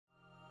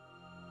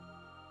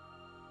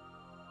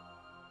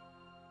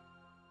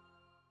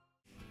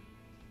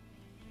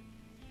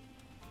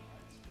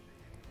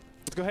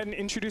go ahead and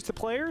introduce the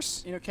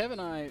players. You know, Kevin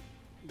and I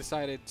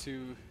decided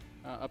to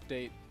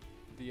update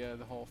the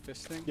whole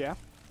fist thing. Yeah.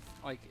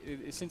 Like,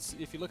 since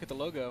if you look at the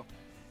logo,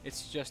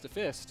 it's just a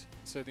fist.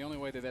 So the only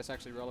way that that's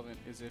actually relevant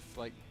is if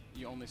like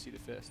you only see the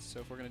fist. So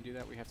if we're gonna do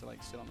that, we have to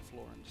like sit on the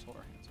floor and just hold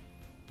our hands.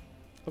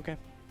 Okay,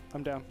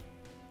 I'm down.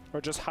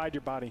 Or just hide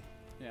your body.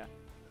 Yeah.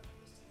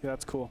 Yeah,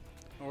 that's cool.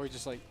 Or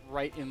just like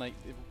right in like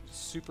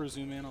super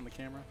zoom in on the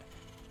camera.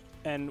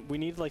 And we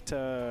need like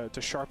to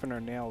sharpen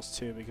our nails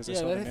too, because I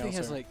saw the that nails thing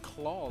has are like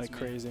claws. like man.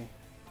 crazy.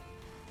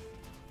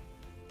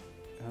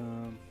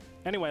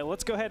 Anyway,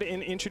 let's go ahead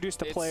and introduce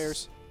the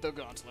players. The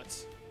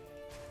Gauntlets.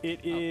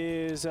 It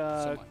is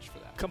so much for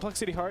that.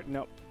 Complexity Heart.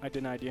 Nope, I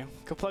denied you.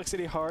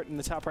 Complexity Heart in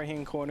the top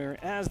right-hand corner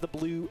as the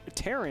blue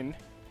Terran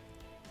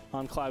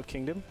on Cloud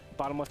Kingdom.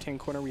 Bottom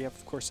left-hand corner, we have,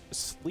 of course,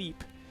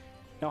 Sleep.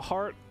 Now,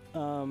 Heart,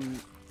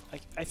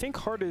 I think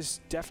Heart is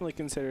definitely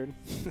considered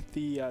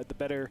the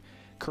better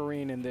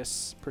Korean in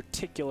this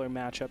particular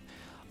matchup.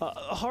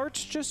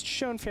 Heart's just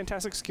shown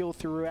fantastic skill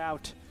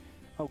throughout,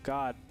 oh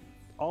God,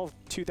 all of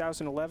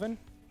 2011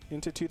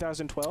 into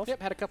 2012.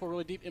 Yep, had a couple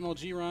really deep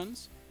MLG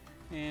runs,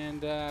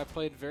 and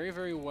played very,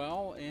 very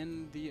well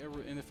in the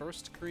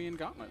first Korean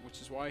Gauntlet,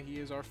 which is why he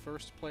is our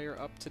first player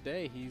up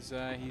today. He's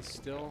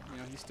still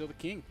the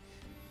king.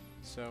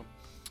 So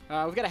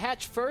we've got a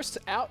hatch first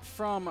out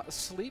from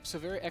Sleep, so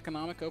very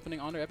economic opening.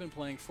 Andre, I've been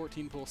playing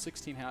 14 pool,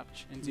 16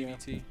 hatch in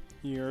DVT. Yeah.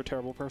 You're a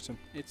terrible person.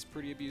 It's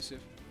pretty abusive.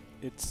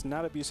 It's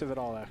not abusive at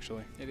all,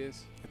 actually. It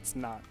is. It's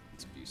not.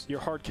 It's abusive. You're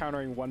hard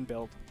countering one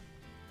build,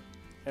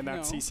 and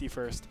that's CC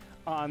first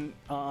on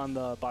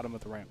the bottom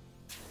of the ramp.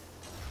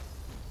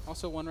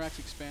 Also, one racks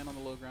expand on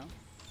the low ground.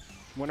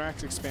 One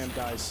racks expand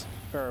dies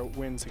or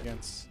wins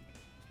against.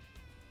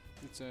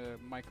 It's a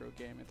micro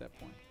game at that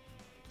point.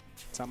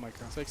 It's not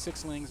micro. It's like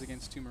 6 Lings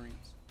against 2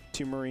 Marines.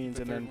 2 Marines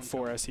and then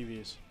 4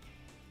 SCVs.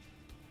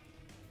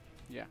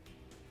 Yeah.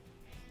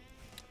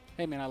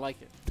 Hey man, I like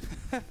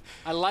it.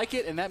 I like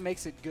it, and that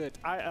makes it good.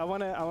 I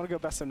wanna go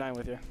best of 9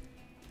 with you.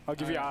 I'll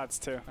give you odds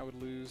too. I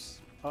would lose.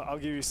 I'll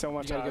give you so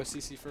much. You gotta go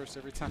CC first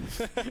every time.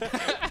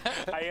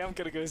 I am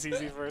gonna go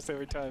CC first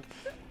every time.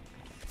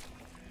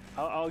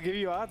 I'll give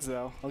you odds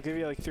though. I'll give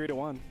you like 3 to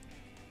 1.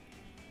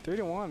 3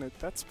 to 1.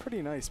 That's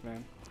pretty nice,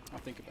 man. I'll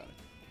think about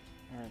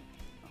it. All right.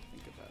 I'll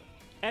think about it.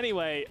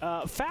 Anyway,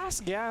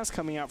 fast gas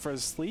coming out for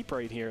Sleep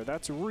right here.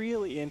 That's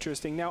really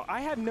interesting. Now,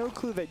 I had no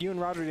clue that you and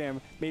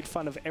Rotterdam made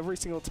fun of every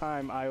single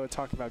time I would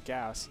talk about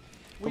gas.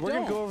 But we're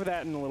going to go over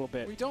that in a little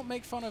bit. We don't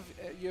make fun of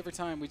you every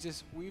time.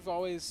 We've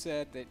always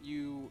said that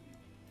you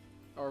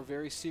are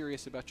very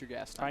serious about your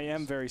gas time. I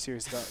am very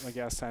serious about my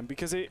gas time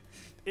because it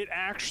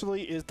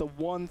actually is the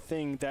one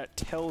thing that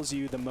tells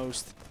you the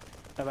most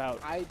about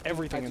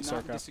everything in StarCraft.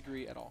 I do not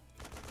disagree at all.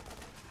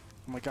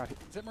 Oh my God.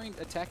 Is that Marine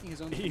attacking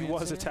his own He command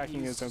was center?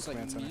 attacking his own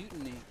command center.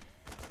 Mutiny.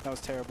 That was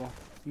terrible.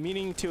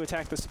 Meaning to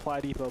attack the supply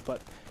depot,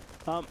 but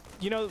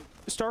you know,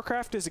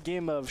 StarCraft is a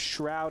game of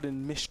shroud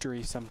and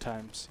mystery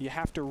sometimes. You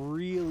have to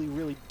really,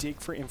 really dig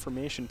for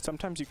information.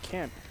 Sometimes you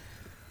can't.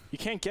 You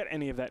can't get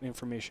any of that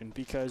information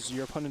because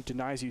your opponent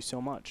denies you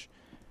so much.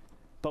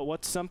 But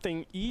what's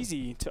something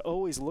easy to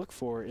always look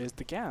for is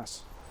the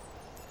gas.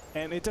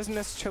 And it doesn't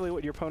necessarily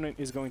what your opponent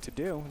is going to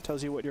do. It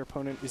tells you what your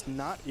opponent is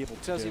not able to do.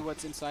 It tells you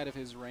what's inside of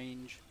his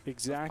range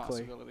of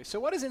possibilities. So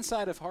what is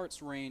inside of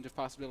Heart's range of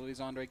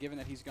possibilities, Andre, given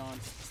that he's gone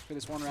for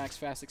this 1 racks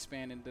fast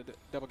expand and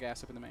double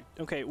gas up in the main?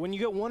 Okay, when you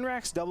get 1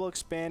 racks double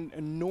expand,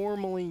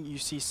 normally you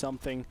see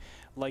something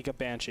like a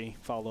Banshee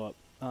follow-up.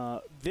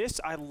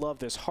 I love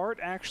this. Heart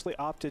actually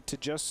opted to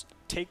just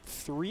take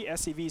 3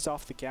 SCVs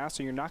off the gas,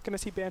 so you're not going to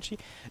see Banshee.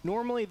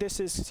 Normally, this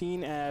is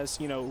seen as,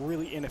 you know,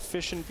 really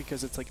inefficient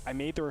because it's like, I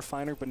made the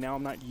refiner, but now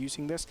I'm not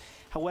using this.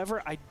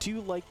 However, I do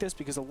like this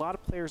because a lot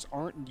of players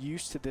aren't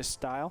used to this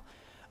style.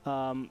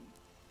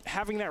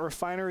 Having that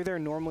refinery there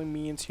normally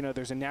means, you know,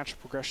 there's a natural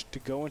progression to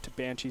go into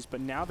Banshees, but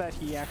now that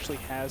he actually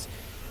has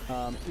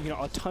you know,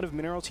 a ton of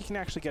minerals, he can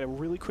actually get a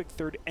really quick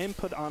third and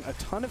put on a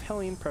ton of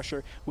Hellion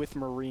pressure with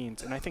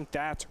Marines, and I think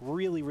that's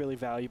really, really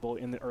valuable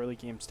in the early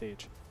game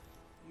stage.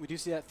 We do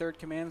see that 3rd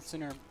command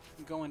center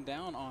going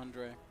down,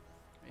 Andre,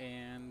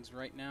 and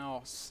right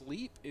now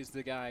Sleep is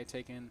the guy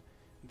taking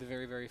the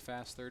very, very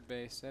fast 3rd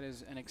base. That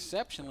is an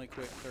exceptionally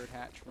quick 3rd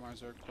hatch from our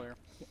Zerg player.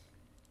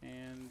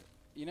 And,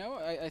 you know,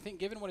 I think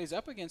given what he's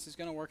up against is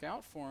going to work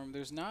out for him.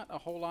 There's not a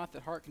whole lot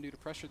that Heart can do to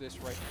pressure this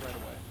right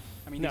away.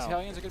 I mean, these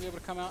Hellions are going to be able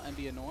to come out and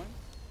be annoying,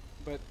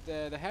 but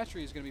the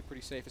hatchery is going to be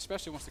pretty safe,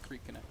 especially once the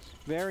creek connects.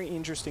 Very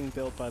interesting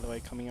build, by the way,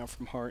 coming out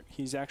from Heart.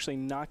 He's actually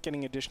not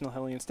getting additional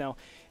Hellions. Now,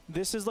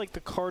 this is like the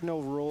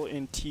cardinal rule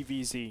in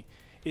TVZ.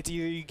 It's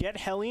either you get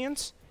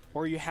Hellions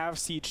or you have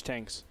siege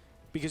tanks,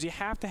 because you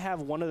have to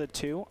have one of the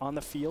 2 on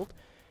the field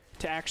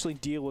to actually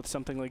deal with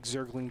something like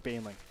Zergling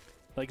Baneling.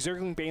 Like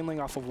Zergling Baneling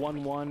off of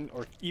 1-1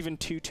 or even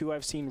 2-2,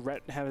 I've seen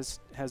Rhett has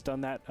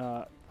done that,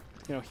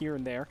 you know, here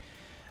and there.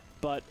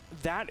 But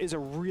that is a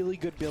really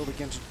good build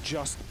against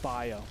just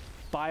bio.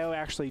 bio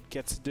actually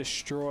gets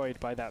destroyed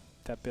by that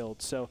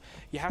build. So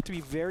you have to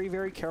be very,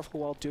 very careful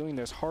while doing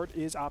this. Heart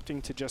is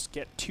opting to just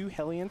get 2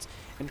 Hellions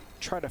and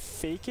try to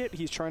fake it.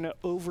 He's trying to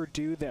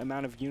overdo the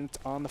amount of units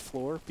on the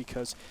floor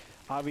because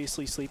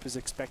obviously Sleep is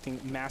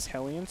expecting mass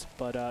Hellions,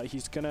 but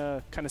he's going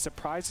to kind of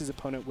surprise his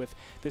opponent with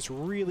this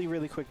really,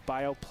 really quick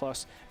bio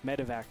plus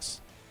Medivacs,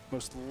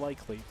 most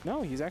likely.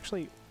 No, he's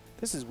actually...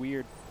 This is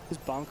weird. This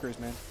is bonkers,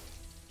 man.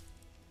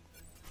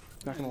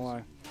 Not going to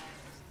lie.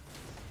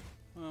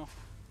 Well...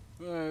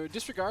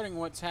 disregarding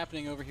what's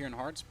happening over here in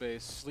Heart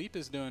Space, Sleep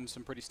is doing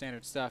some pretty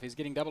standard stuff. He's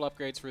getting double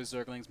upgrades for his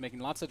Zerglings, making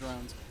lots of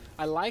drones.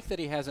 I like that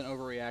he hasn't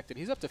overreacted.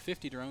 He's up to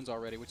 50 drones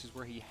already, which is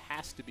where he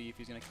has to be if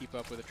he's going to keep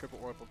up with a triple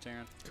orbital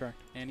Terran. Correct.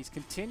 And he's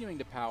continuing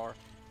to power.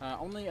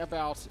 Only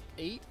about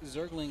 8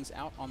 Zerglings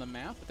out on the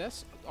map, but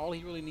that's all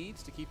he really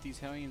needs to keep these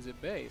Hellions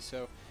at bay.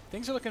 So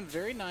things are looking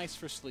very nice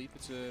for Sleep.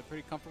 It's a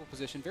pretty comfortable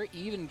position, very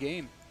even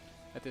game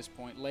at this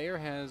point. Lair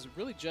has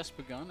really just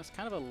begun. It's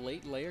kind of a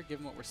late layer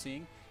given what we're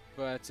seeing.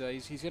 But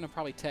he's going to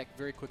probably tech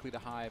very quickly to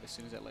Hive as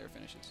soon as that layer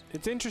finishes.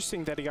 It's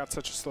interesting that he got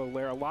such a slow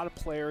layer. A lot of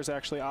players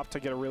actually opt to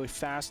get a really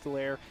fast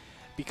layer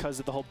because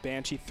of the whole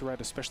Banshee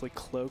threat, especially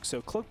Cloak. So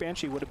Cloak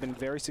Banshee would have been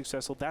very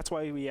successful. That's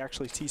why we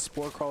actually see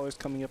Spore Crawlers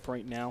coming up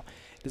right now.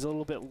 It is a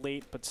little bit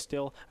late, but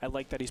still, I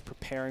like that he's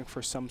preparing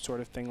for some sort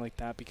of thing like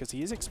that because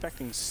he is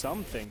expecting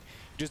something.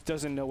 He just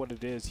doesn't know what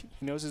it is.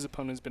 He knows his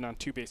opponent's been on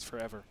 2 base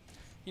forever.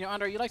 You know,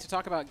 Andre, you like to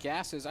talk about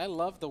gases. I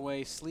love the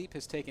way Sleep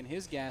has taken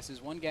his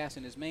gases, 1 gas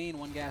in his main,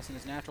 1 gas in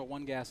his natural,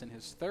 1 gas in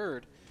his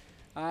third.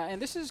 And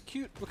this is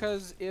cute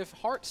because if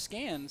Heart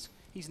scans,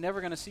 he's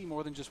never going to see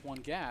more than just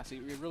 1 gas.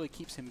 It really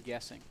keeps him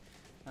guessing.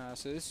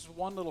 So this is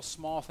one little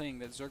small thing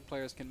that Zerg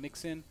players can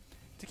mix in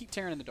to keep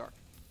Terran in the dark.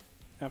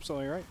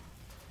 Absolutely right.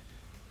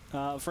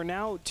 For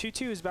now,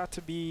 2-2 is about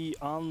to be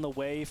on the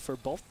way for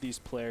both these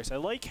players. I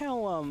like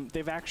how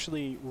they've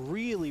actually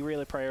really,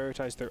 really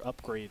prioritized their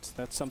upgrades.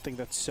 That's something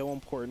that's so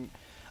important.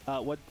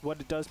 What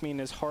it does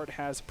mean is Heart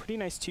has pretty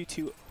nice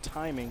 2-2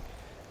 timing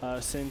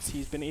since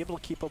he's been able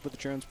to keep up with the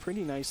drones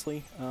pretty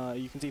nicely.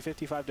 You can see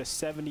 55 to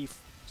 70,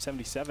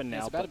 77 now.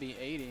 It's about to be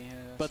 80.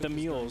 But the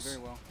mules, very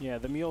well. Yeah,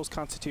 the mules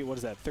constitute, what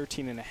is that,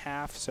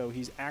 13.5. So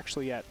he's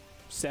actually at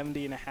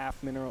 70.5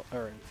 mineral,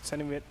 or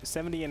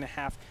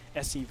 70.5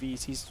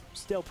 SCVs. He's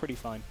still pretty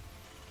fine.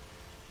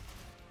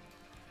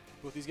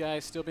 With these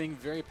guys still being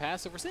very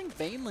passive, we're seeing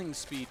Baneling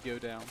speed go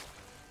down.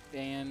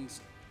 And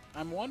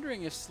I'm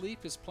wondering if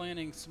Sleep is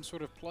planning some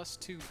sort of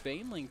 +2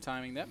 Baneling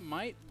timing. That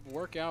might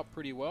work out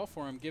pretty well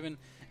for him, given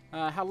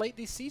how late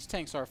these siege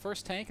tanks are.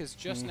 First tank is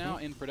just now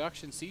in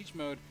production. Siege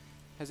mode,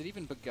 has it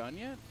even begun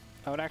yet?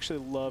 I would actually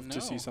love to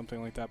see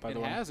something like that, by the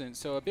way. It hasn't.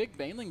 So a big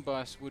Baneling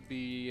bust would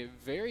be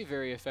very,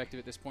 very effective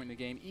at this point in the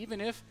game. Even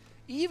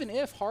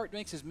if Heart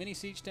makes as many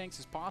siege tanks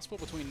as possible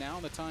between now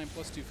and the time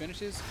 +2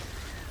 finishes,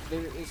 there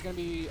is going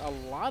to be a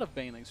lot of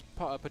Banelings,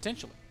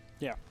 potentially.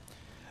 Yeah.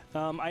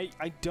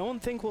 I don't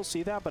think we'll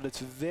see that, but it's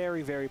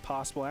very, very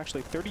possible.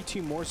 Actually,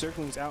 32 more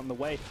Zerglings out in the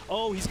way.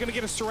 Oh, he's going to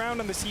get a surround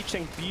on the siege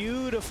tank.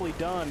 Beautifully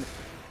done.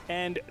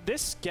 And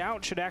this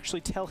scout should actually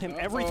tell him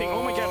everything.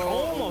 Oh my god,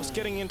 almost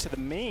getting into the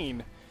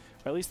main.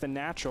 Or at least the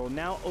natural.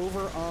 Now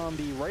over on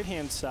the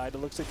right-hand side, it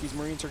looks like these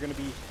Marines are going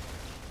to be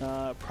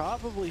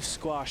probably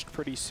squashed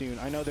pretty soon.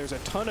 I know there's a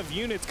ton of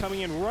units coming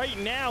in right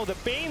now. The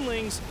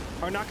Banelings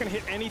are not going to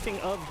hit anything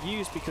of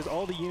use because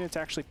all the units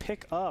actually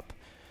pick up.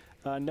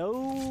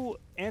 No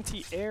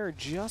anti-air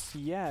just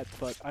yet,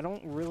 but I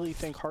don't really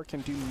think Heart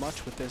can do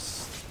much with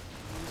this.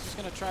 He's just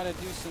going to try to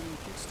do some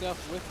cute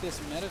stuff with this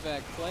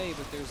medevac play,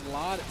 but there's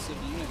lots of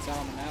units out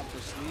on the map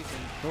for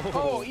Sleep.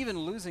 And even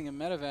losing a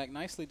medevac.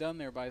 Nicely done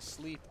there by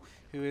Sleep,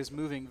 who is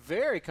moving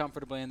very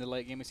comfortably in the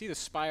late game. We see the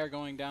Spire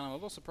going down. I'm a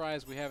little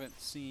surprised we haven't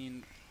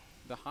seen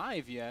the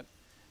Hive yet.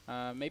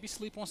 Maybe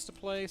Sleep wants to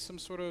play some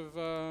sort of...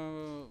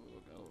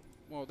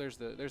 well, there's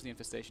the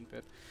Infestation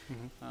Pit.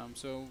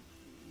 So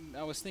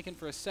I was thinking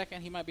for a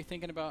second he might be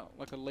thinking about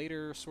like a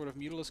later sort of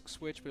Mutalisk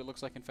switch, but it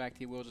looks like, in fact,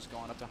 he will just go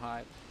on up to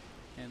Hive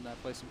and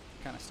play some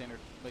kind of standard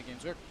late game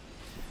Zerg.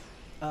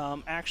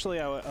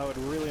 Actually, I would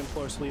really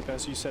implore Sleep,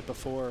 as you said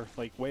before,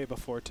 like way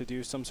before, to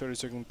do some sort of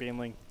Zerg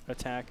Baneling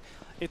attack.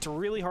 It's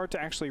really hard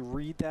to actually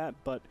read that,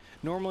 but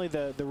normally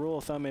the rule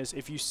of thumb is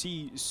if you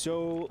see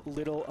so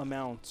little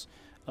amounts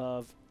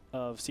of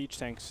siege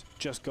tanks,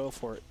 just go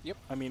for it. Yep.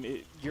 I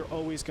mean, you're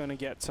always going to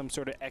get some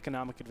sort of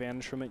economic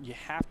advantage from it. You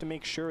have to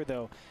make sure,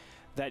 though,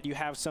 that you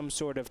have some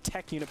sort of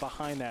tech unit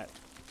behind that.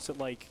 So,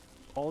 like,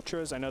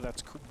 Ultras, I know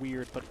that's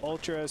weird, but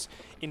Ultras,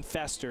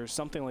 Infestors,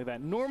 something like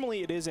that.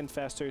 Normally it is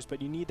Infestors,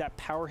 but you need that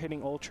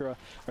power-hitting Ultra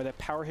or that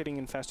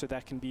power-hitting Infestor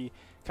that can be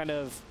kind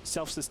of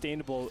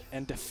self-sustainable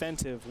and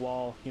defensive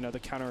while, you know, the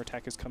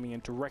counterattack is coming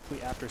in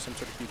directly after some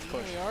sort of huge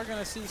push. We are going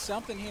to see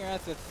something here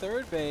at the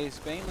third base.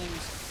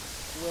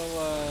 Banelings will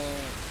well,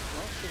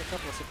 get a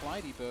couple of supply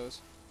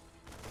depots.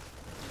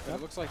 But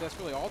it looks like that's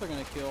really all they're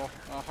going to kill.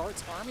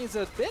 Heart's army is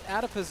a bit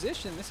out of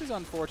position. This is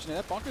unfortunate.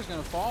 That bunker's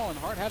going to fall, and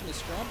Heart having to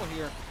scramble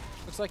here.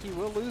 Looks like he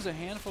will lose a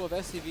handful of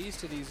SCVs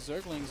to these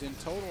Zerglings. In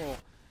total,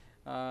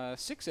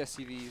 6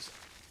 SCVs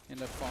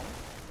end up falling.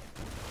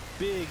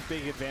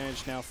 big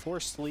advantage now for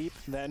Sleep.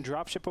 That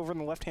dropship over on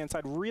the left-hand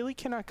side really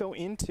cannot go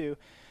into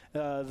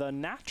the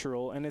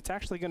natural, and it's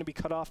actually going to be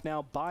cut off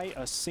now by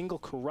a single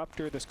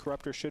Corruptor. This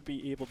Corruptor should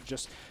be able to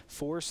just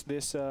force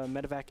this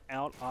medevac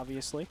out,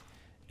 obviously.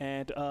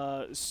 And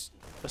a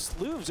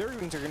slew of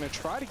Zerglings are going to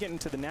try to get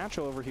into the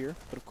natural over here,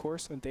 but of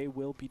course they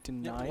will be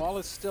denied. Yeah, the wall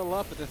is still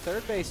up, but the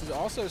third base is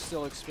also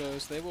still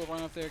exposed. They will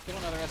run up there, kill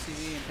another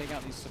SCV, and take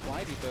out these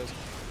supply depots.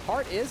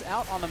 Heart is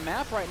out on the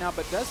map right now,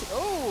 but does he?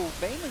 Oh,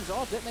 Baneling's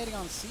all detonating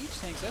on siege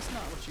tanks. That's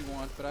not what you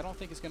want, but I don't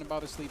think it's going to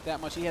bother Sleep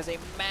that much. He has a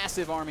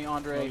massive army,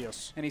 Andre, oh,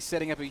 yes. And he's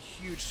setting up a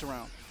huge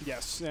surround.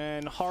 Yes,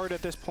 and Heart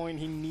at this point,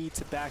 he needs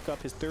to back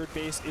up. His third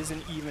base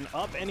isn't even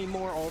up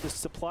anymore. All the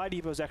supply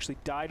depots actually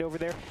died over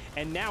there,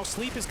 and now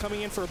Sleep is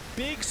coming in for a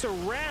big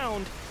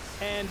surround,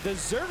 and the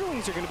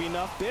Zerglings are going to be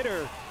enough.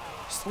 Bitter.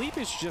 Sleep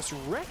is just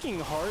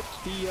wrecking Heart,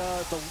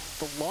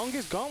 the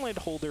longest gauntlet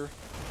holder.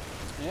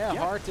 Yeah,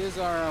 Heart is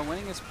our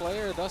winningest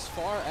player thus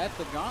far at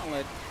the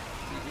Gauntlet.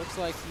 And it looks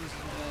like he's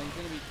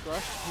going to be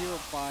crushed here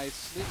by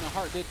Sleep. Now,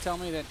 Heart did tell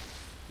me that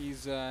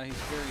he's very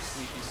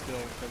sleepy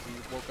still because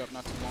he woke up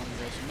not too long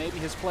ago. So maybe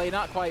his play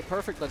not quite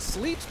perfect, but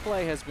Sleep's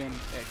play has been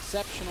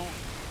exceptional.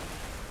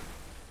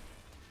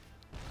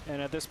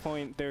 And at this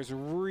point, there's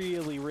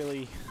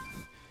really,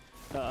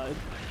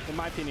 in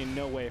my opinion,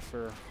 no way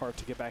for Heart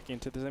to get back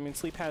into this. I mean,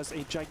 Sleep has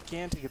a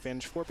gigantic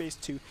advantage, 4 base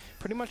to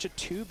pretty much a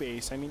 2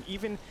 base. I mean,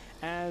 even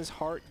as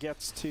Heart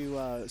gets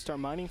to start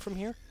mining from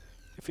here,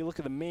 if you look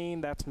at the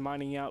main, that's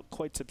mining out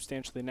quite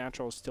substantially.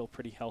 Natural is still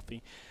pretty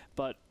healthy.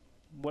 But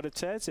what it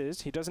says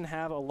is he doesn't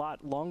have a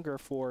lot longer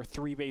for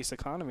 3 base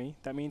economy.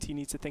 That means he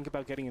needs to think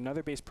about getting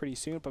another base pretty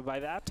soon. But by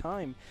that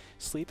time,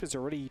 Sleep has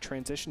already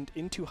transitioned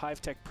into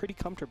Hive Tech pretty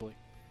comfortably.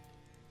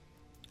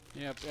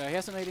 Yeah, he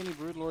hasn't made any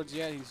Broodlords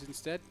yet. He's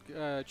instead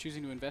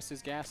choosing to invest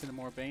his gas into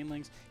more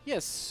Banelings. He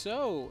has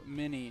so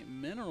many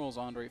minerals,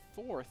 Andre.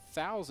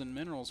 4,000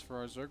 minerals for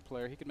our Zerg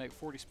player. He could make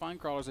 40 spine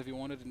crawlers if he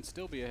wanted and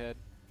still be ahead.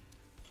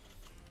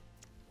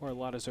 Or a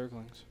lot of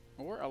Zerglings.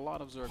 Or a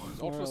lot of Zerglings.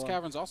 Ultralis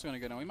Cavern's also going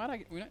to go down.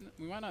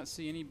 We might not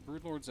see any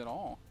Broodlords at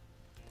all.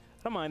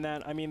 I don't mind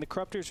that. I mean, the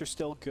Corruptors are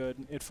still good.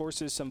 It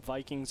forces some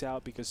Vikings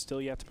out because still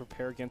you have to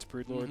prepare against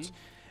Broodlords.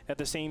 At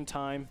the same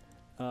time,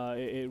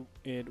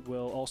 it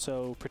will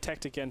also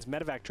protect against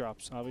medevac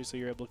drops. Obviously,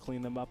 you're able to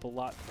clean them up a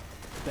lot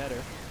better.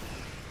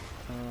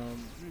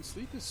 I mean,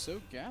 Sleep is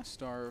so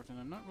gas-starved, and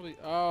I'm not really...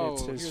 Oh,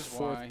 it's his here's 4th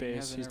why.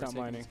 base. He's not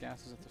mining. His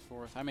gases at the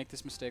 4th. I make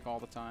this mistake all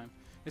the time.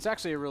 It's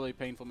actually a really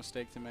painful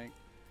mistake to make.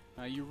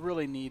 You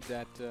really need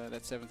that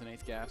 7th and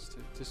 8th gas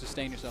to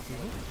sustain yourself.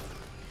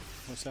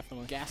 Most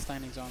definitely. Gas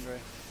timings, Andre.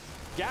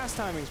 Gas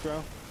timings,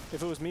 bro.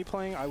 If it was me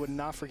playing, I would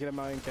not forget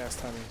about my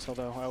gas timings,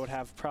 although I would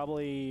have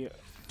probably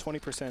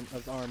 20%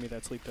 of the army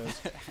that Sleep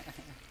does.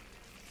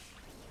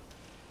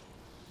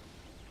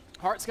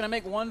 Heart's going to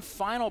make one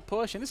final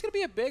push, and this is going to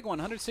be a big one.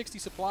 160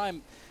 supply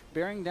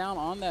bearing down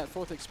on that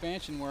 4th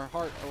expansion where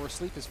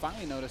Sleep has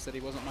finally noticed that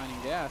he wasn't mining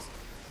gas.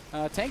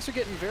 Tanks are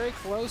getting very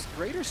close.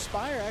 Greater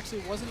Spire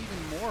actually wasn't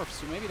even morphed,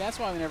 so maybe that's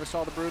why we never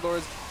saw the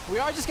Broodlords. We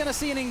are just going to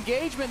see an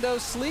engagement, though.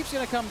 Sleep's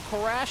going to come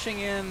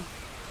crashing in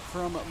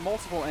from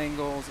multiple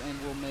angles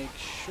and will make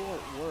short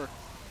work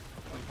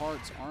of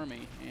Heart's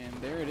army. And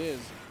there it is.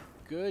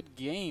 Good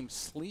game.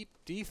 Sleep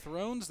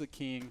dethrones the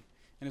king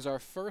and is our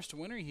first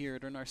winner here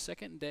during our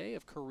 2nd day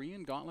of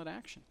Korean Gauntlet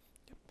action.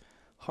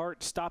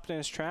 Heart stopped in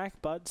his track,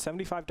 but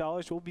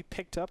 $75 will be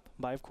picked up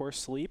by, of course,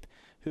 Sleep,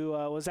 who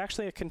was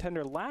actually a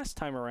contender last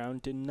time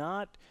around, did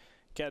not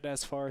get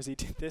as far as he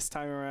did this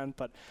time around.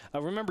 But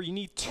remember, you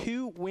need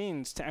 2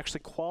 wins to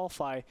actually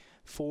qualify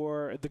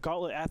for the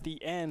Gauntlet at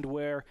the end,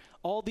 where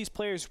all these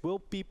players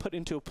will be put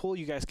into a pool.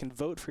 You guys can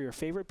vote for your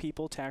favorite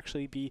people to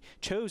actually be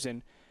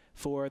chosen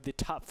for the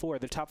top 4.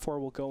 The top 4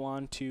 will go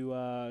on to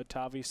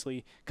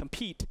obviously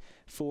compete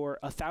for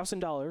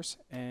 $1,000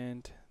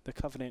 and the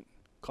Covenant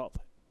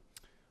Gauntlet.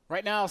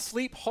 Right now,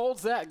 Sleep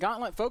holds that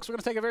Gauntlet. Folks, we're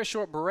going to take a very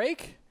short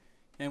break.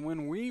 And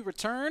when we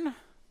return...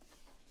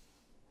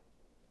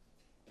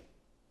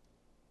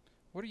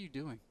 What are you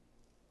doing?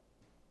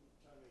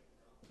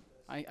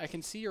 I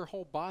can see your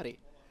whole body.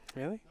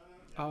 Really?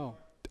 Oh.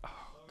 Oh,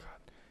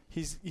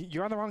 God.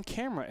 You're on the wrong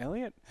camera,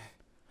 Elliot.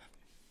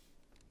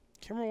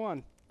 Camera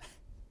 1.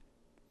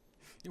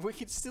 We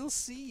can still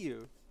see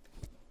you.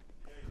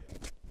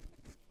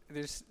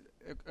 There's...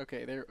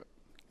 Okay, there...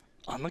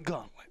 On the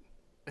Gauntlet.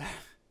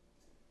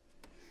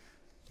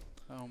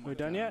 Oh my We're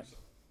done yet?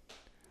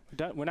 We're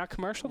done? We're not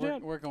commercial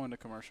yet? We're going to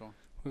commercial.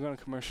 We're going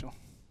to commercial.